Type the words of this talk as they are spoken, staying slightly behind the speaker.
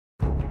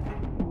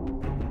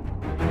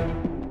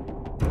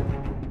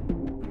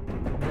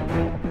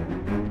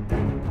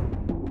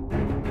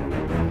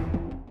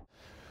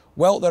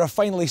Well, there are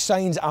finally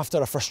signs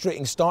after a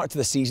frustrating start to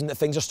the season that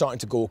things are starting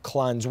to go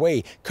Clan's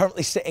way.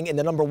 Currently sitting in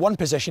the #1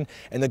 position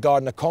in the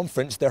Gardner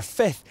Conference, they're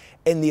 5th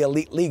in the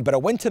Elite League, but a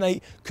win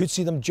tonight could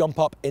see them jump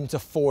up into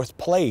 4th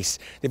place.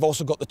 They've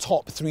also got the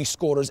top 3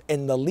 scorers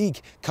in the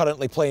league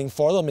currently playing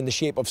for them in the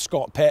shape of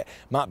Scott Pitt,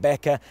 Matt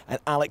Beca and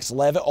Alex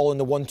Leavitt, all in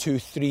the 1, 2,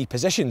 3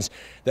 positions.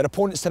 Their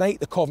opponents tonight,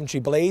 the Coventry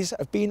Blaze,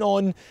 have been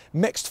on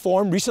mixed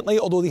form recently,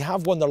 although they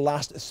have won their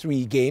last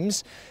 3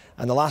 games.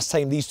 And the last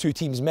time these two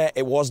teams met,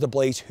 it was the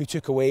Blaze who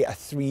took away a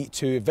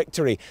 3-2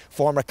 victory.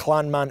 Former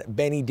Clan man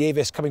Benny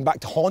Davis coming back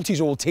to haunt his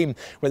old team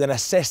with an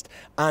assist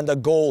and a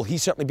goal. He'll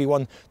certainly be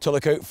one to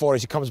look out for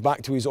as he comes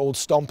back to his old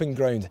stomping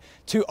ground.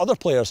 2 other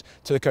players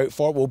to look out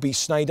for will be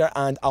Snyder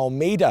and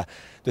Almeida.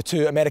 The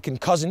 2 American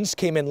cousins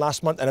came in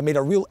last month and have made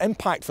a real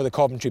impact for the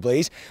Coventry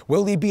Blaze.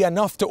 Will they be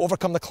enough to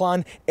overcome the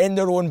Clan in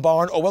their own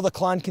barn, or will the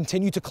Clan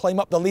continue to climb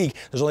up the league?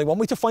 There's only one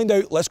way to find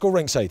out. Let's go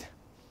ringside.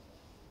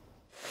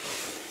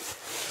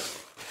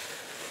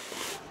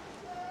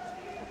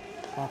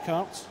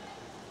 Marquardt.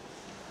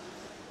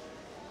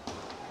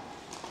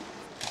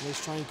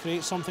 Let's try and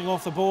create something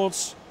off the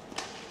boards.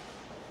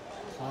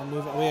 Can't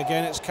move it away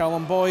again. It's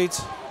Callum Boyd.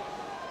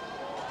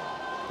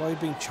 Boyd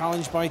being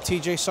challenged by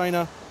TJ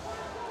Syner.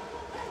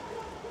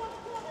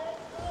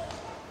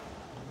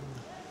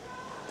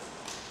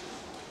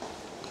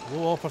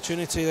 Low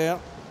opportunity there.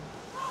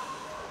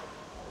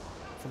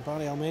 From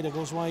Barry Almeida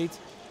goes wide.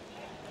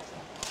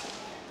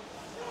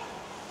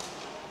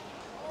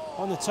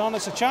 On the turn,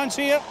 it's a chance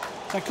here.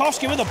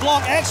 Zajkowski with a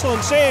block,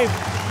 excellent save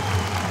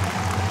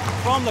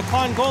from the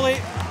Clan goalie.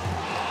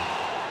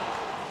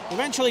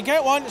 Eventually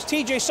get one, it's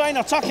TJ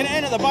Syner tucking it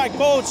in at the back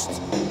post.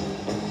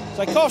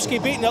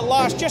 Zajkowski beaten at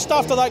last, just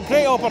after that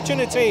great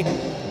opportunity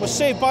was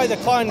saved by the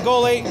Clan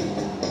goalie.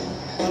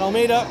 And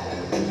Almeida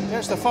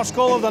gets the first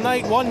goal of the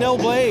night, 1-0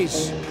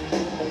 Blaze.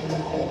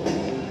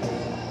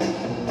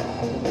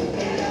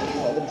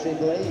 Coventry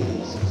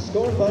Blaze,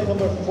 scored by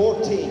number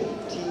 14,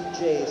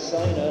 TJ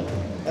Syner,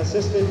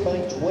 assisted by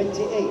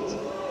 28,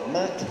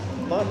 Matt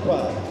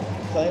Marquardt.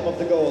 Time of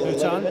the goal,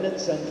 11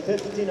 minutes and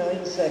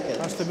 59 seconds.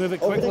 Has to move it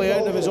quickly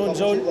out of his own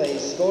zone.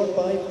 Blaze, scored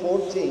by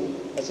 14,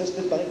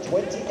 assisted by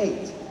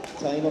 28.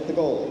 Time of the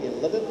goal,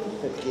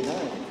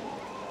 11:59.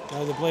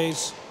 Now the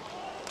Blaze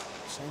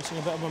sensing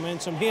a bit of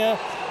momentum here.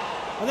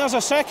 And there's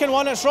a second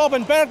one, it's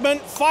Robin Bergman,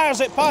 fires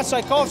it past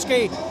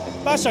Zajkowski.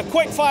 That's a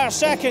quick fire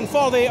second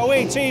for the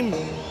away team.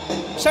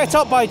 Set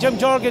up by Jim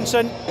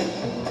Jorgensen.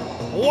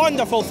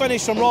 Wonderful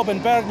finish from Robin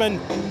Bergman.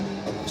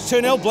 It's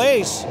 2-0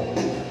 Blaze.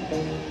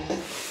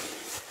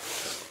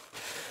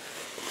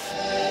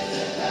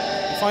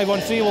 The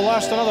 5-on-3 will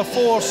last another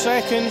 4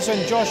 seconds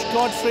and Josh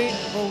Godfrey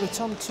will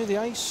return to the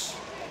ice.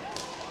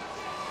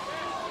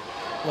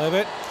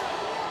 Leavitt.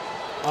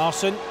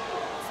 Arson.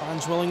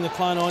 Fans willing the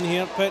Clan on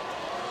here. Pitt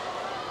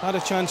had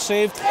a chance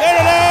saved. There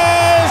it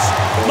is!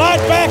 Matt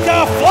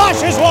Beca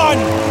flashes one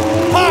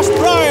past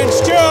Brian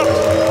Stewart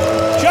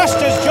just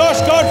as Josh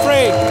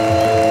Godfrey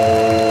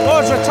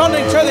was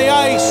returning to the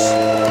ice.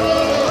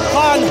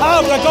 Clan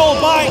have the goal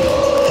back.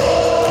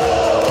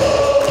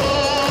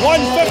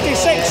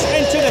 1:56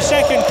 into the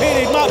second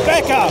period. Matt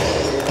Beca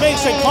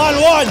makes it Clan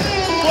 1,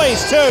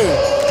 Blaze 2.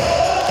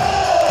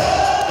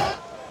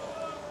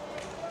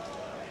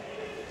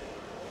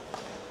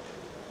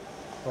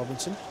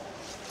 Robinson.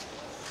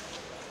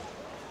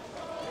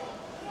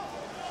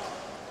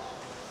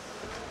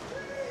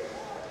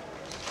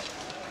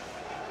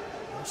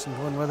 Wilson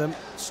going with him.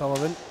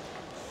 Sullivan.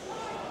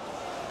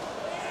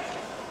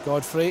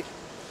 Godfrey.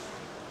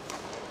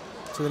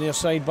 To the near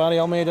side, Barry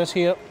Almeida's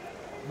here.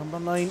 Number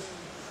 9.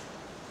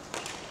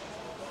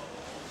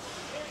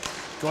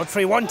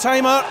 Godfrey,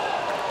 one-timer.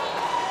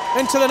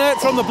 Into the net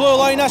from the blue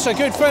line. That's a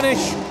good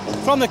finish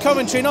from the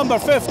Coventry number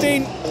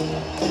 15.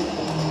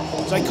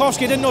 Zajkowski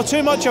didn't know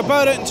too much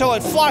about it until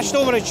it flashed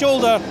over his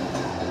shoulder.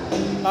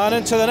 And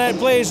into the net,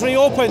 Blaze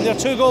reopened their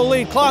 2-goal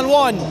lead. Clan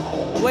 1,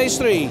 Blaze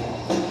 3.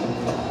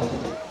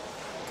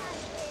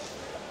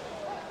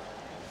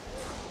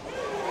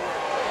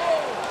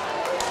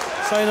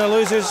 Syner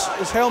loses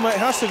his helmet,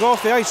 has to go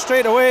off the ice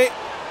straight away.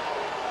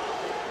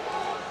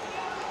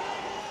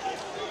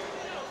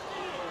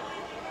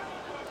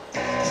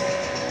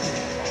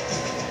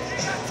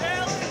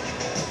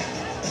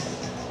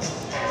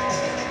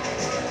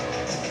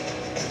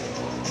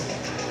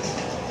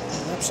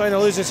 Syner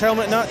loses his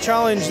helmet, not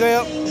challenge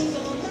there.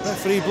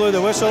 Referee blew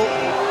the whistle.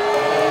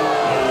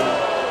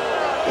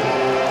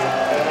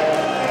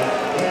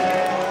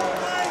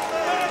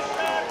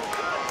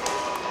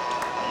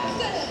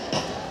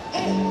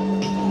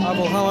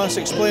 Abel Hallas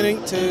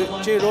explaining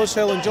to Jay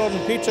Rosehill and Jordan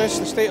Petras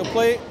the state of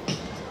play.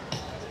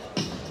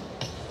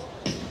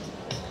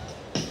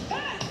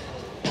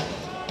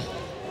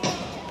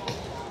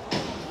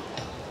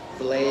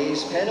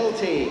 Blaze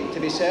penalty to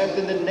be served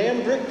in the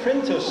Nairnbrook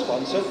Printer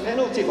sponsored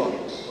penalty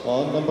box.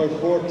 On number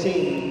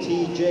 14,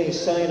 TJ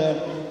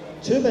Syner,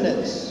 2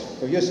 minutes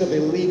for use of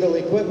illegal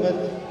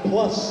equipment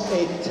plus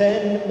a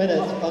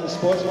 10-minute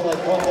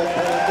unsportsmanlike conduct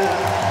penalty.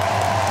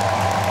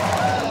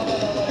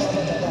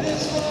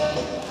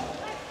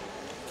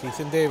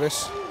 Ethan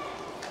Davis.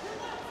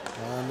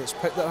 And it's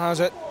Pitt that has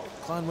it.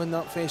 Clan win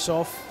that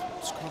face-off.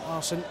 Scott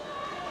Larson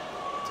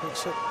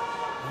takes it.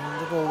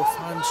 And the goal. The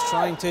fans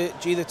trying to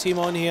G the team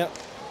on here.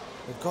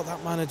 They've got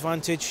that man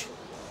advantage.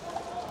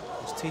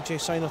 As TJ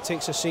Syner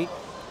takes a seat.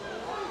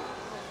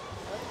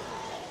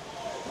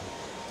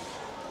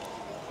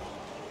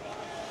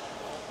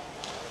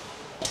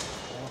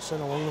 Larson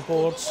along the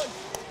boards.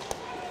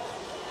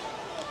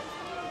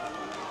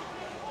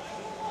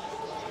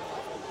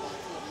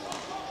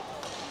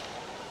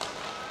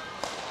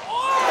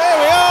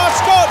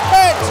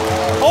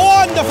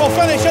 Wonderful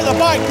finish at the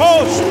back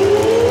post.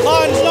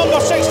 Clan's number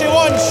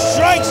 61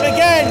 strikes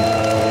again.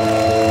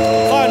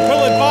 Clan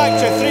pull it back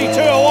to 3-2.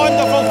 A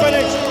wonderful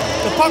finish.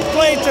 The puck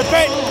played to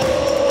Pitt.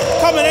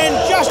 Coming in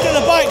just at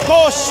the back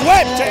post.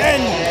 Swept it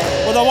in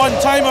with a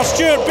one-timer.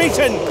 Stewart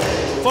beaten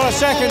for a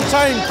second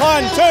time.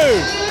 Clan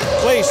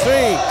 2, Blaze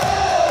 3.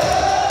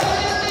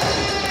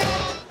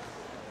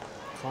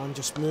 Clan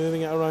just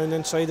moving it around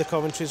inside the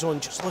Coventry zone.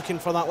 Just looking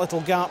for that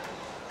little gap.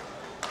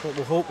 But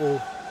we'll hope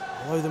will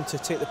allow them to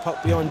take the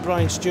puck beyond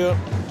Brian Stewart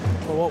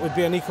for what would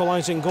be an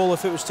equalising goal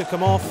if it was to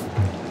come off.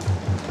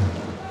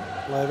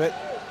 Leavitt,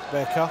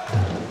 Beca.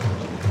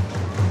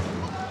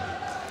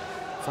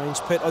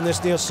 Finds Pitt on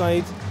this near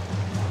side.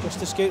 Just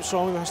escapes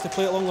from him, has to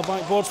play it along the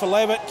back boards for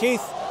Leavitt.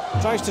 Keith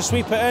tries to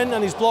sweep it in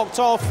and he's blocked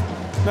off.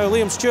 Now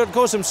Liam Stewart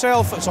goes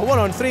himself. It's a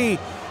 1-on-3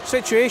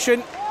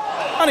 situation.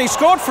 And he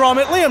scored from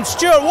it. Liam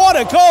Stewart, what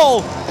a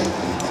goal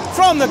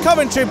from the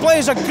Coventry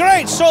Blaze. A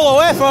great solo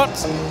effort.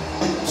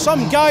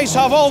 Some guys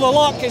have all the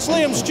luck. It's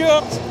Liam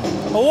Stewart.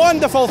 A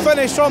wonderful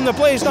finish from the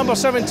Blaze number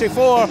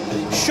 74.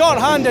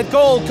 Short-handed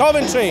goal.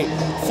 Coventry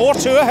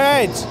 4-2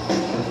 ahead.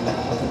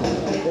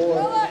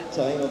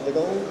 Time of the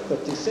goal,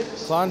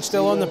 56. Clan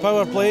still on the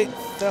power play.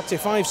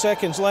 35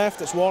 seconds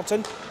left. It's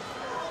Wharton.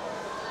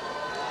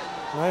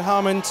 Now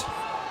Hammond.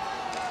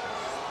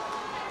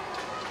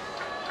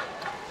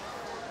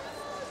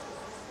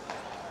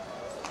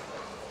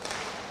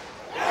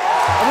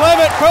 And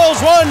Leavitt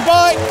pulls one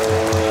back.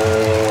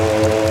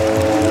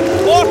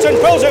 Wharton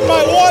pulls it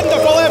back.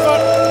 Wonderful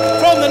effort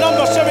from the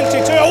number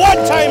 72. A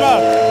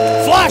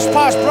one-timer. Flash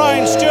past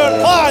Brian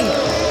Stewart. Clan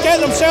get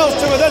themselves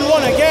to within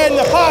one again.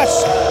 The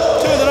pass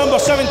to the number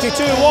 72.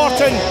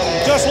 Wharton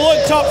just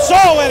looked up,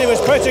 saw where he was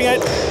putting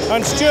it,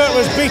 and Stewart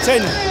was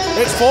beaten.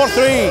 It's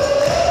 4-3.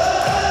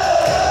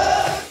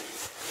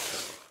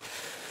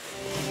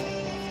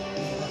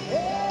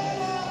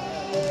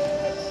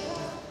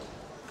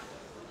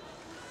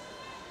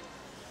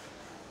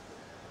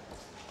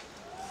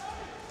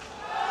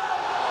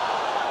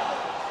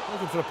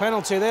 Looking for a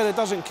penalty there, it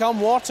doesn't come.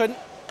 Wharton.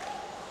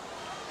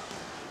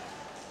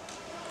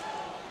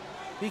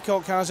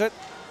 Peacock has it.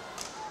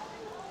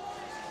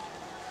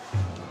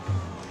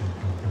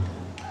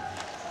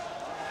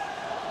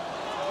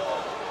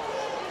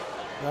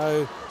 Now,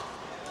 the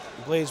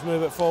Blaze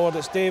move it forward,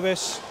 it's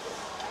Davis.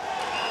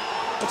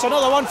 It's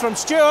another one from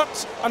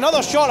Stewart,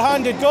 another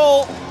short-handed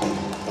goal.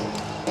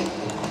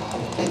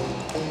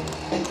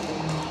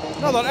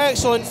 Another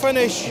excellent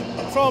finish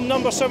from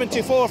number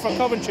 74 for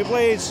Coventry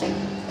Blaze.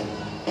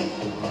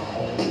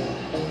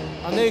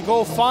 And they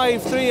go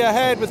 5-3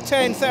 ahead with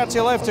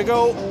 10:30 left to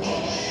go.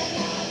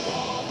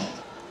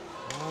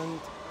 And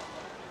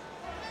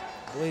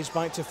Blaze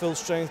back to full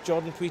strength.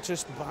 Jordan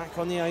Peters back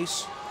on the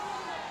ice.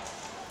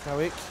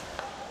 Cowick,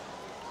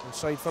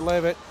 inside for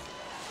Leavitt.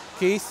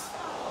 Keith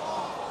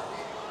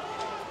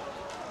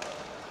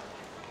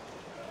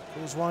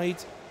goes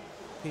wide.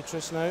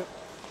 Petrus now.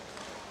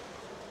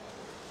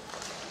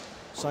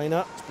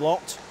 Syner, it's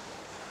blocked.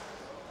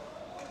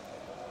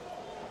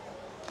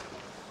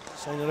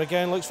 Syner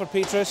again, looks for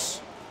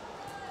Petrus.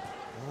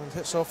 And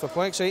hits off the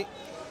plexi.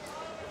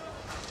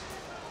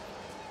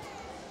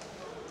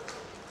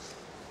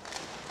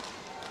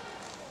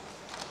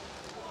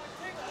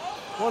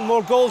 One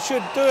more goal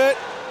should do it.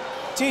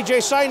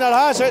 TJ Syner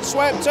has it,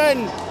 swept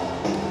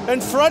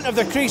in front of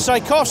the crease.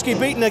 Zajkowski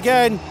beaten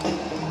again.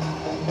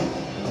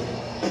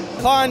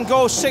 Clan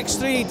goes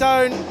 6-3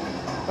 down.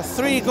 A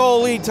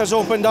 3-goal lead has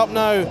opened up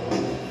now.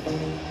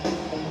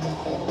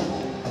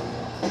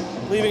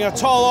 Leaving a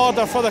tall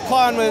order for the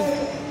Clan with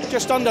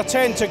just under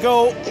 10 to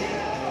go.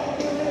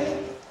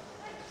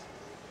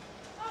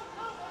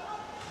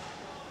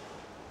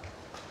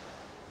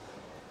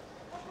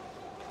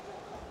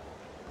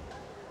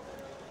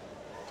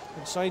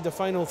 Inside the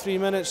final 3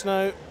 minutes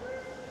now. I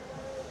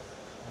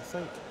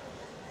think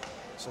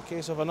it's a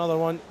case of another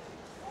one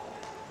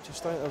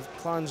just out of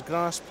Clan's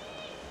grasp.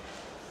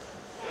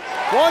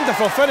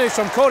 Wonderful finish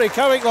from Corey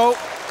Cowick though.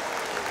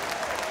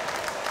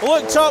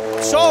 Looked up,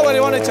 saw where he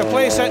wanted to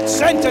place it,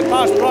 sent it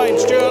past Brian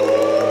Stewart.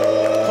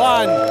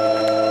 Clan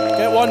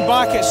get one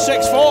back at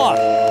 6-4.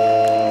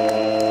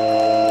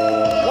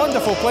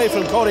 Wonderful play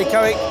from Corey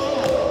Cowick.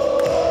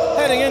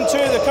 Heading into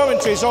the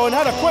Coventry zone,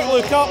 had a quick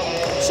look up,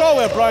 saw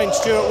where Brian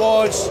Stewart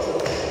was,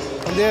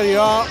 and there you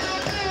are.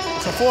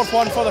 It's a 4th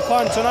one for the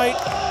Clan tonight.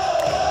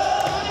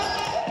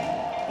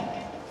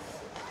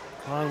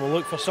 Clan will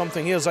look for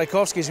something here.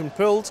 Zajkowski's been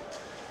pulled.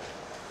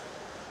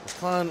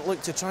 Clan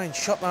look to try and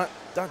shut that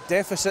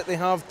deficit they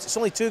have. It's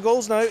only 2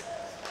 goals now.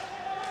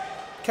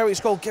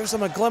 Cowick's goal gives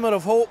them a glimmer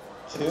of hope.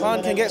 The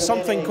Clan can get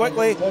something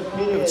quickly. It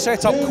would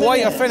set up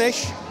quite a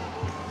finish.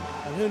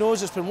 And who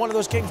knows, it's been one of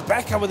those games.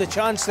 Beca with a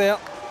chance there.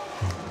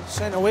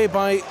 Sent away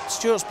by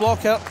Stewart's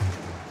blocker.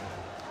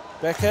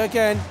 Beca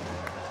again.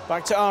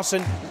 Back to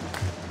Arson.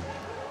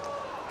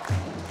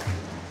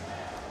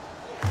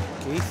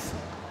 Keith.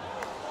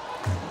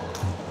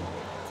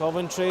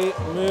 Coventry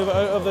move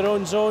out of their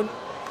own zone.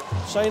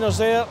 Syner's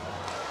there.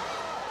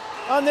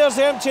 And there's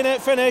the empty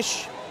net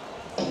finish.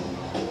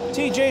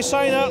 TJ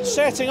Syner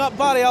setting up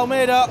Barry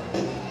Almeida.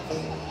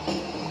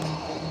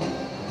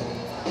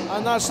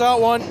 And that's that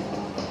one.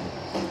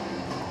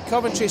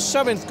 Coventry's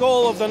 7th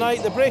goal of the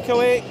night, the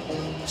breakaway.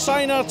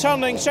 Syner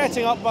turning,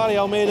 setting up Barry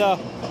Almeida.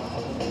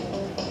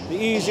 The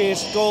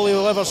easiest goal he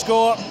will ever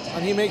score,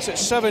 and he makes it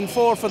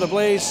 7-4 for the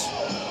Blaze.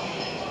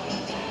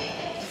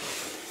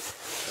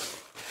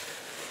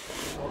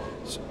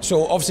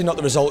 So obviously not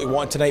the result we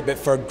wanted tonight, but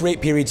for great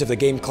periods of the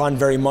game, Clan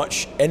very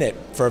much in it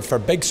for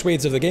big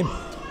swathes of the game.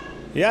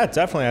 Yeah,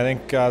 definitely. I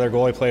think their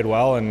goalie played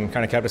well and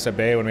kind of kept us at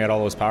bay when we had all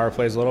those power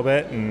plays a little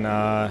bit. And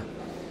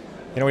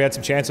you know, we had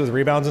some chances with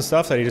rebounds and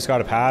stuff that he just got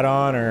a pad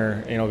on,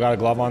 or you know, got a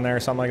glove on there or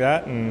something like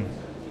that. And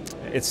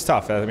it's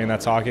tough. I mean,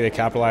 that's hockey. They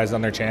capitalized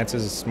on their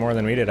chances more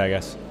than we did, I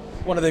guess.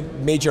 One of the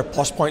major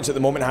plus points at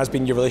the moment has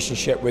been your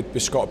relationship with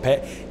Scott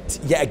Pitt.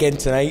 Yet again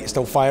tonight,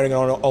 still firing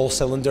on all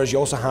cylinders. You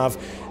also have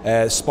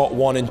spot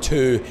 1 and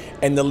 2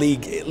 in the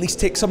league. At least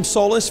take some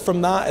solace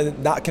from that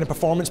kind of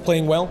performance,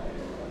 playing well.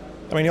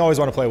 I mean, you always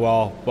want to play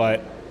well,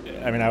 but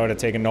I mean, I would have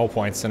taken no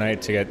points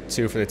tonight to get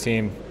 2 for the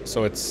team.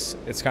 So it's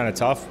kind of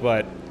tough,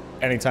 but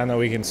anytime that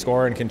we can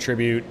score and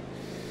contribute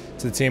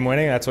to the team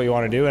winning, that's what you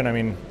want to do. And I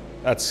mean,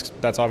 that's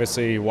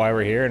obviously why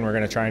we're here, and we're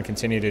going to try and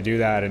continue to do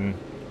that, and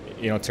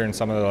you know, turn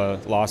some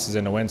of the losses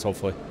into wins,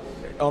 hopefully.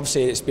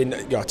 Obviously, it's been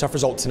a tough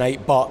result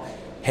tonight, but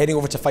heading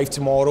over to Fife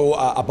tomorrow,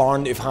 a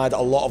barn they've had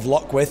a lot of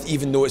luck with,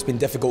 even though it's been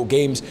difficult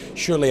games.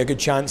 Surely a good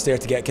chance there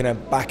to get kind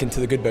of back into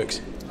the good books.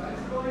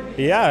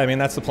 Yeah, I mean,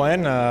 that's the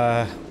plan.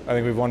 I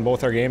think we've won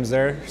both our games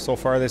there so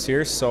far this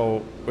year,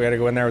 so we got to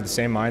go in there with the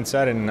same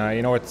mindset. And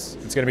you know, it's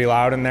going to be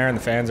loud in there, and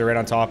the fans are right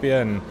on top of you,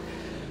 and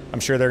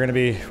I'm sure they're going to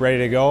be ready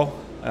to go.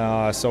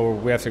 So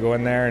we have to go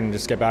in there and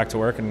just get back to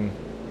work, and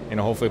you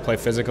know, hopefully play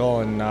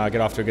physical and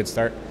get off to a good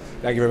start.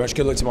 Thank you very much.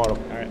 Good luck tomorrow.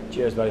 All right.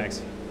 Cheers, buddy.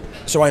 Thanks.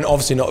 So, Ryan,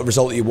 obviously not the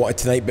result that you wanted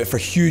tonight, but for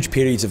huge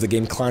periods of the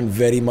game, Clan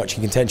very much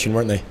in contention,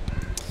 weren't they?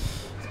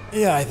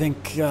 Yeah, I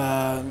think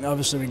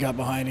obviously we got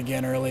behind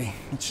again early,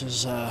 which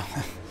is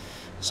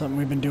something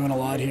we've been doing a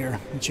lot here,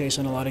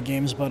 chasing a lot of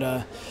games.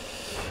 But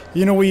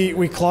you know,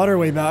 we clawed our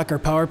way back. Our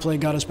power play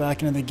got us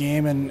back into the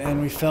game,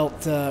 and we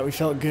felt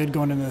good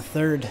going into the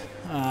third.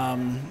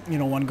 You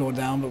know, 1 goal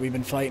down, but we've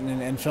been fighting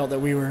and felt that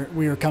we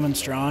were coming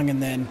strong.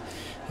 And then,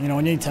 you know,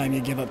 anytime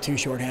you give up 2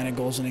 shorthanded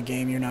goals in a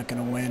game, you're not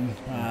going to win,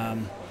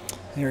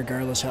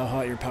 regardless how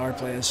hot your power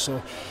play is.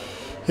 So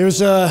it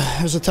was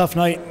a tough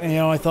night. You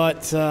know, I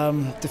thought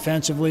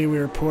defensively we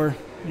were poor.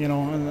 You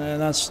know, and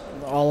that's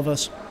all of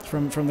us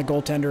from the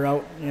goaltender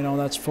out. You know,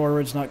 that's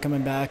forwards not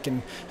coming back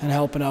and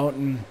helping out.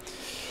 And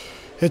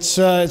it's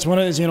one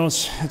of those, you know,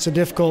 it's a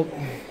difficult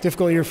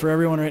year for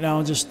everyone right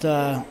now. Just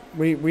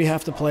we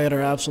have to play at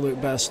our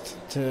absolute best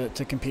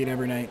to compete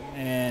every night,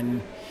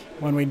 and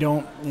when we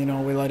don't, you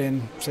know, we let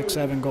in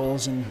 6-7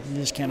 goals, and you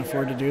just can't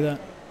afford to do that.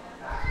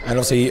 And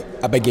obviously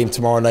a big game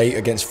tomorrow night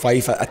against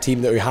Fife, a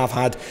team that we have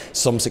had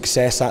some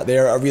success at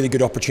there. A really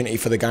good opportunity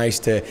for the guys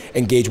to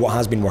engage what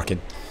has been working.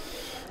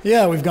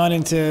 Yeah, we've gone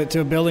into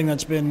a building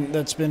that's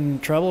been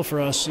trouble for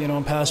us, you know,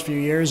 in the past few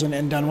years,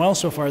 and done well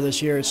so far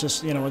this year. It's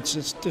just, you know, it's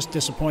just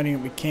disappointing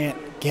that we can't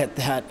get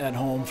that at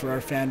home for our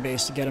fan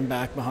base, to get them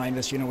back behind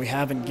us. You know, we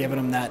haven't given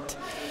them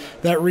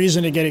that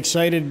reason to get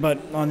excited, but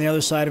on the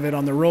other side of it,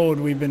 on the road,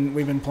 we've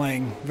been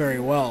playing very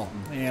well,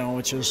 you know,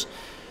 which is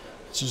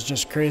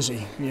just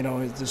crazy. You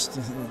know,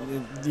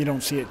 you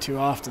don't see it too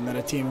often that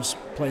a team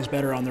plays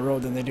better on the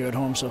road than they do at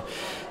home. So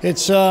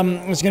it's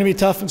going to be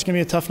tough. It's going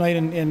to be a tough night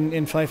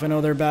in Fife. I know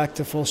they're back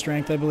to full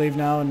strength, I believe,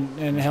 now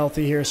and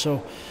healthy here.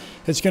 So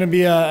it's going to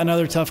be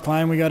another tough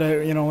climb. We got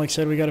to, you know, like I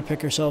said, we got to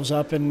pick ourselves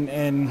up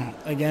and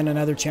again,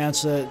 another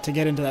chance to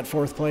get into that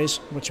 4th place,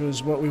 which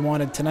was what we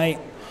wanted tonight.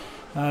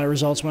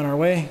 Results went our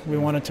way. We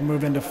wanted to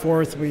move into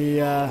 4th.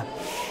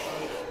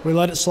 We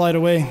let it slide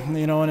away,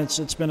 you know, and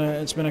it's been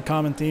a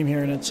common theme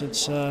here, and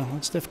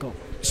it's difficult.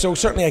 So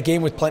certainly a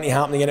game with plenty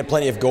happening in it,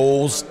 plenty of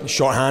goals,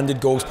 short-handed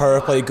goals, power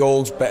play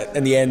goals, but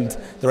in the end,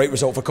 the right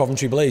result for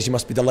Coventry Blaze. You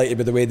must be delighted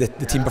with the way the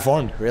team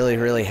performed. Really,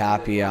 really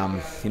happy. You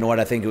know what,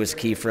 I think it was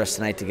key for us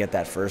tonight to get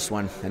that first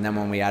one, and then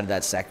when we added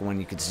that second one,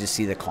 you could just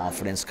see the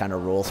confidence kind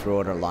of roll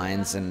throughout our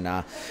lines. And you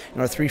know,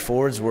 our three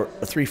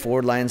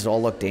forward lines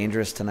all looked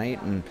dangerous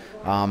tonight, and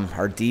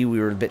our D, we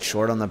were a bit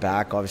short on the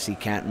back. Obviously,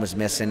 Canton was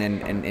missing,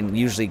 and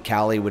usually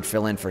Callie would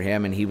fill in for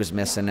him, and he was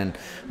missing, and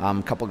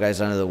a couple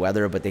guys under the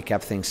weather, but they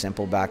kept things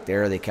simple back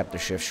there. They kept their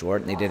shift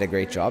short, and they did a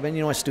great job. And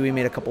you know what, Stewie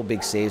made a couple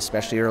big saves,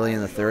 especially early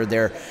in the third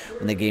there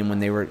in the game when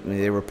they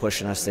were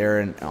pushing us there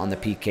and on the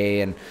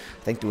PK. And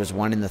I think there was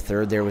one in the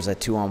third. There was a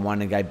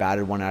 2-on-1. A guy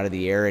batted one out of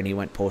the air, and he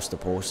went post to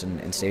post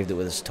and saved it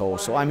with his toe.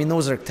 So I mean,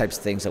 those are types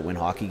of things that win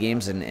hockey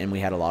games, and we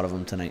had a lot of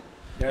them tonight.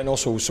 Yeah, and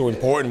also so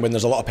important when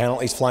there's a lot of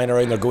penalties flying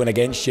around, they're going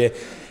against you.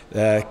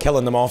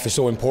 Killing them off is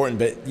so important,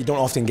 but you don't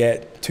often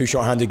get 2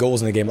 short-handed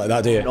goals in a game like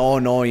that, do you?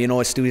 No. You know,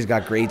 Stewie's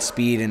got great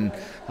speed, and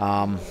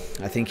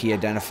I think he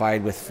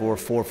identified with four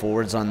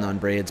forwards on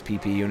Braehead's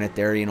PP unit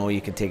there. You know,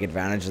 you can take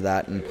advantage of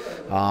that, and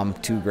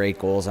 2 great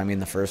goals. I mean,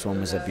 the first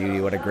one was a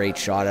beauty. What a great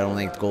shot. I don't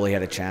think the goalie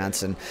had a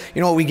chance. And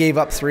you know, we gave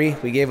up 3.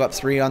 We gave up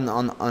 3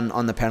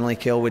 on the penalty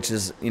kill, which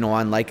is, you know,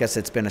 unlike us,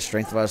 it's been a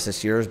strength of us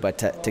this year. But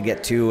to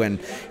get 2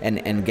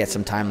 and get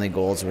some timely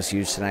goals was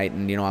huge tonight.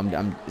 And you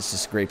know, it's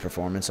just a great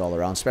performance all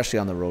around, especially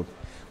on the road.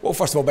 Well,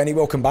 first of all, Benny,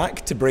 welcome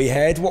back to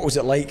Braehead. What was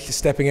it like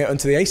stepping out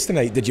onto the ice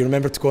tonight? Did you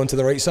remember to go onto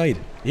the right side?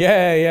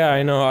 Yeah,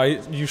 I know. I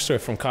used to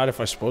it from Cardiff,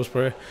 I suppose,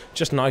 but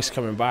just nice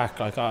coming back.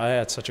 Like, I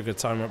had such a good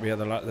time up here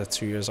the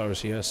 2 years I was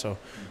here. So,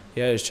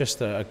 yeah, it's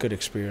just a good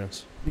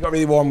experience. You got a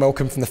really warm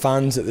welcome from the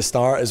fans at the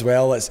start as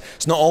well.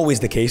 It's not always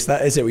the case,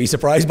 that is it? Were you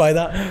surprised by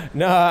that?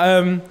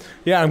 No,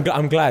 yeah,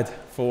 I'm glad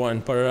for one.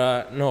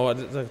 But no,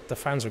 the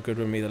fans were good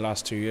with me the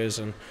last 2 years,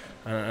 and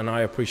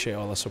I appreciate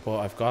all the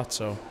support I've got.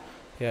 So.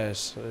 Yeah,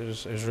 it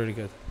was really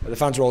good. The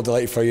fans were all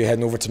delighted for you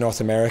heading over to North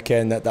America,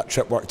 and that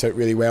trip worked out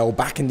really well.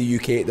 Back in the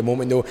UK at the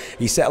moment though, are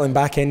you settling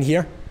back in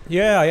here?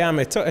 Yeah, I am.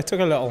 It took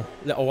a little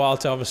while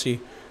to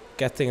obviously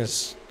get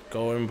things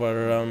going, but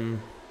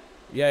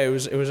yeah, it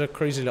was a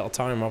crazy little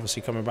time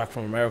obviously coming back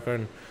from America,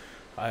 and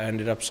I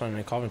ended up signing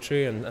in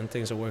Coventry, and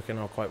things are working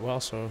out quite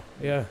well, so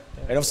yeah.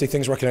 And obviously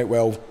things working out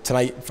well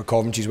tonight for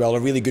Coventry as well. A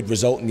really good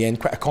result in the end,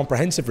 quite a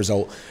comprehensive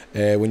result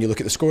when you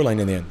look at the scoreline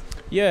in the end.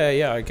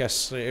 Yeah, I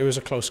guess it was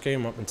a close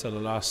game up until the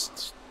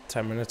last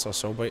 10 minutes or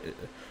so, but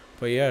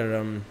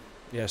yeah,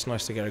 it's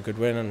nice to get a good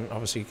win and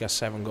obviously get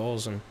 7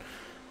 goals and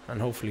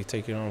hopefully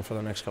take it on for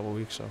the next couple of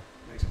weeks. So.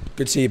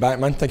 Good to see you back,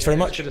 man. Thanks very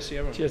much. Good to see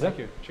everyone. Cheers. Thank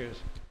you. Cheers.